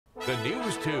The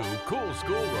News 2 Cool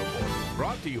School Report,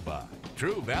 brought to you by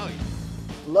True Value.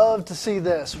 Love to see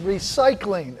this.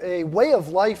 Recycling, a way of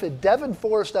life at Devon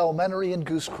Forest Elementary in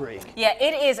Goose Creek. Yeah,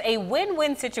 it is a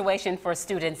win-win situation for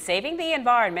students, saving the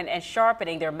environment and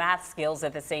sharpening their math skills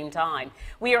at the same time.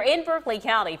 We are in Berkeley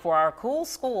County for our Cool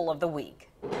School of the Week.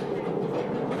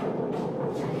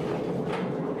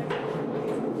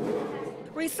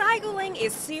 Recycling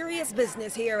is serious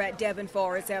business here at Devon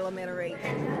Forest Elementary.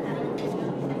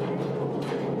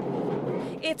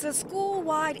 It's a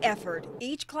school-wide effort.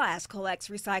 Each class collects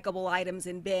recyclable items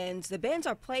in bins. The bins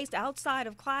are placed outside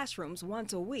of classrooms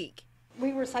once a week.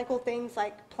 We recycle things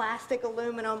like plastic,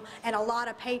 aluminum, and a lot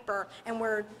of paper, and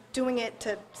we're doing it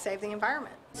to save the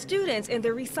environment. Students in the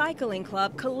recycling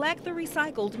club collect the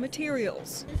recycled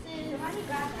materials. This is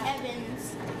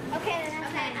Evans. Okay,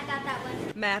 I got that one.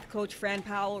 Math coach Fran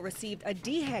Powell received a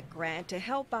DHEC grant to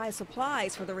help buy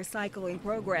supplies for the recycling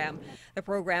program. The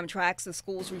program tracks the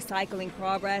school's recycling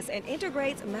progress and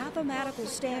integrates mathematical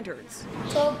standards.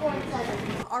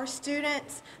 12.7. Our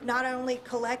students not only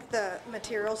collect the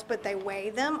materials, but they weigh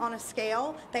them on a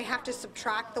scale. They have to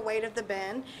subtract the weight of the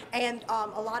bin, and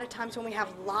a lot of times when we have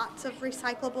lots of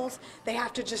recyclables, they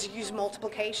have to just use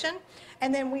multiplication.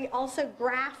 And then we also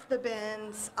graph the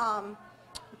bins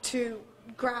to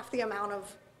graph the amount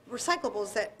of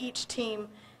recyclables that each team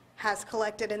has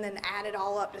collected, and then add it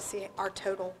all up to see our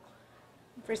total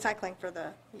recycling for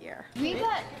the year. We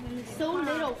got so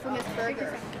little from Miss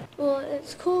Berger. Well,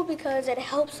 it's cool because it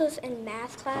helps us in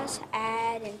math class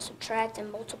add and subtract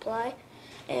and multiply,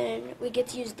 and we get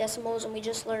to use decimals, and we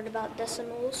just learned about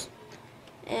decimals,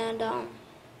 and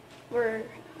we're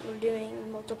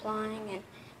doing multiplying and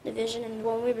division, and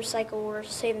when we recycle, we're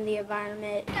saving the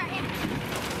environment.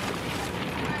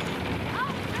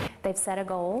 They've set a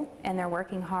goal and they're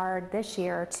working hard this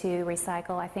year to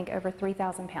recycle, I think, over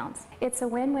 3,000 pounds. It's a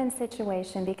win-win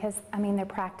situation because, they're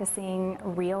practicing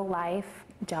real life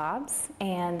jobs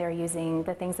and they're using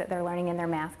the things that they're learning in their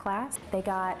math class. They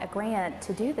got a grant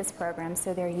to do this program,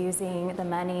 so they're using the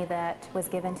money that was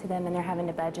given to them and they're having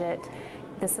to budget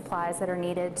the supplies that are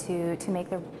needed to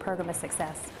make the program a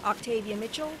success. Octavia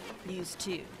Mitchell, News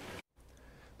 2.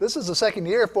 This is the second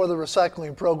year for the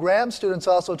recycling program. Students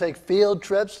also take field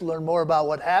trips to learn more about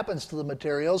what happens to the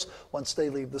materials once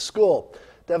they leave the school.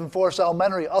 Devon Forest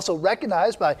Elementary also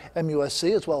recognized by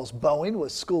MUSC as well as Boeing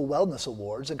with School Wellness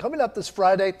Awards. And coming up this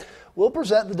Friday, we'll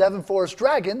present the Devon Forest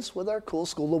Dragons with our Cool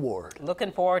School Award.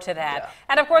 Looking forward to that. Yeah.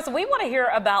 And of course, we want to hear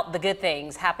about the good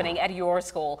things happening at your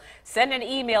school. Send an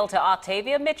email to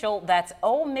Octavia Mitchell, that's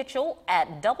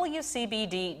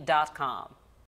omitchell@wcbd.com.